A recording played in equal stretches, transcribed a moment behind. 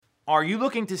Are you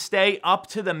looking to stay up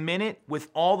to the minute with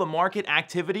all the market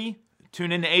activity?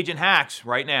 Tune in to Agent Hacks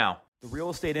right now. The real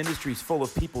estate industry is full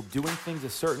of people doing things a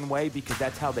certain way because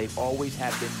that's how they always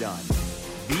have been done.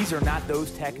 These are not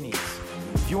those techniques.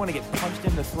 If you want to get punched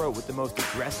in the throat with the most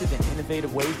aggressive and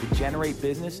innovative ways to generate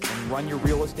business and run your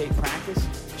real estate practice,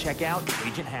 check out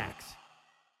Agent Hacks.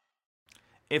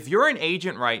 If you're an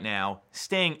agent right now,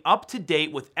 staying up to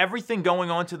date with everything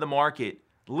going on to the market,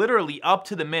 literally up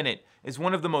to the minute, is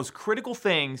one of the most critical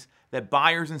things that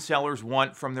buyers and sellers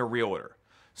want from their realtor.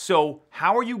 So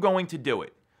how are you going to do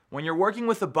it? When you're working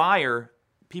with a buyer,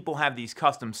 people have these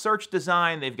custom search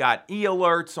design, they've got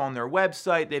e-alerts on their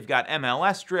website, they've got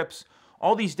MLS strips,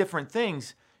 all these different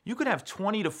things. You could have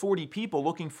 20 to 40 people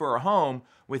looking for a home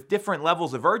with different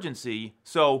levels of urgency.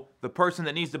 So the person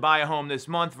that needs to buy a home this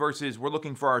month versus we're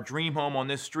looking for our dream home on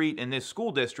this street in this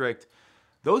school district,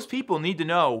 those people need to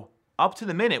know up to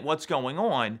the minute what's going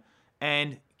on,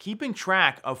 and keeping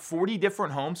track of 40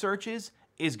 different home searches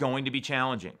is going to be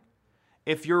challenging.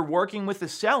 If you're working with a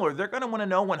seller, they're going to want to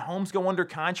know when homes go under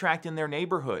contract in their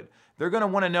neighborhood. They're going to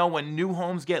want to know when new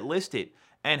homes get listed.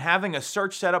 And having a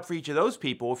search set up for each of those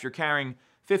people, if you're carrying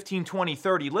 15, 20,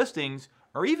 30 listings,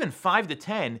 or even 5 to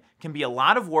 10, can be a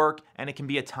lot of work and it can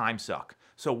be a time suck.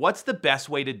 So what's the best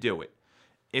way to do it?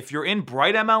 If you're in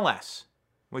Bright MLS,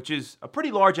 which is a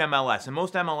pretty large MLS, and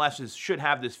most MLSs should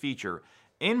have this feature,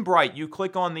 in Bright, you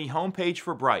click on the homepage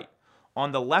for Bright.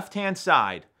 On the left-hand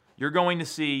side, you're going to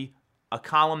see a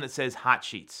column that says Hot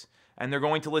Sheets, and they're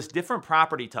going to list different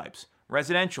property types: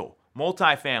 residential,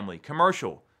 multifamily,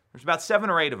 commercial. There's about 7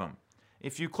 or 8 of them.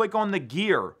 If you click on the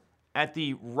gear at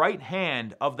the right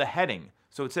hand of the heading,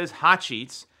 so it says Hot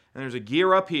Sheets, and there's a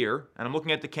gear up here, and I'm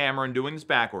looking at the camera and doing this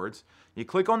backwards. You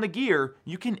click on the gear,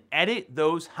 you can edit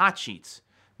those hot sheets.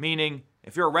 Meaning,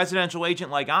 if you're a residential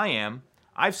agent like I am,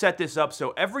 I've set this up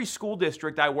so every school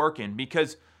district I work in,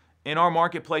 because in our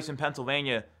marketplace in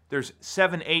Pennsylvania, there's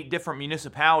 7, 8 different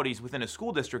municipalities within a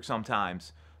school district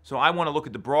sometimes. So I want to look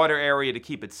at the broader area to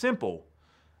keep it simple.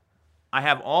 I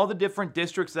have all the different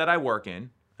districts that I work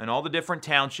in, and all the different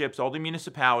townships, all the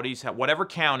municipalities, whatever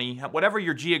county, whatever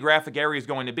your geographic area is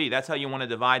going to be. That's how you want to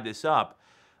divide this up.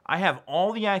 I have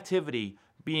all the activity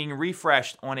being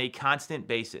refreshed on a constant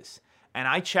basis. And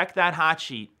I check that hot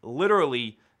sheet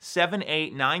literally 7,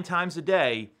 8, 9 times a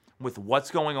day with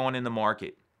what's going on in the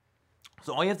market.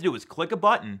 So all you have to do is click a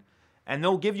button, and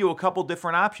they'll give you a couple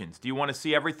different options. Do you want to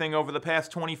see everything over the past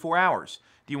 24 hours?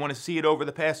 Do you want to see it over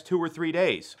the past 2 or 3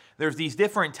 days? There's these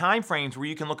different time frames where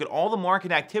you can look at all the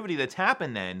market activity that's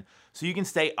happened then, so you can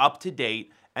stay up to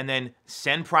date and then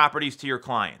send properties to your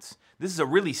clients. This is a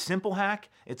really simple hack.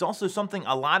 It's also something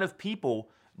a lot of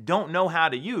people don't know how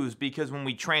to use, because when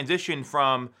we transitioned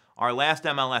from our last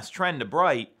MLS trend to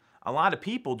Bright, a lot of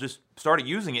people just started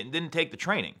using it and didn't take the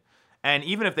training. And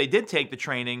even if they did take the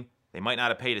training, they might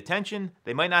not have paid attention,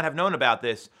 they might not have known about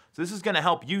this. So this is going to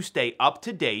help you stay up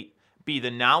to date, be the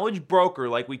knowledge broker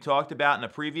like we talked about in a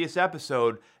previous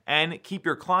episode, and keep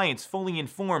your clients fully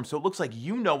informed so it looks like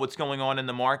you know what's going on in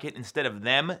the market instead of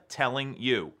them telling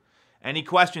you. Any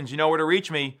questions, you know where to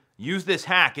reach me. Use this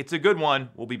hack. It's a good one.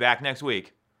 We'll be back next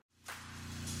week.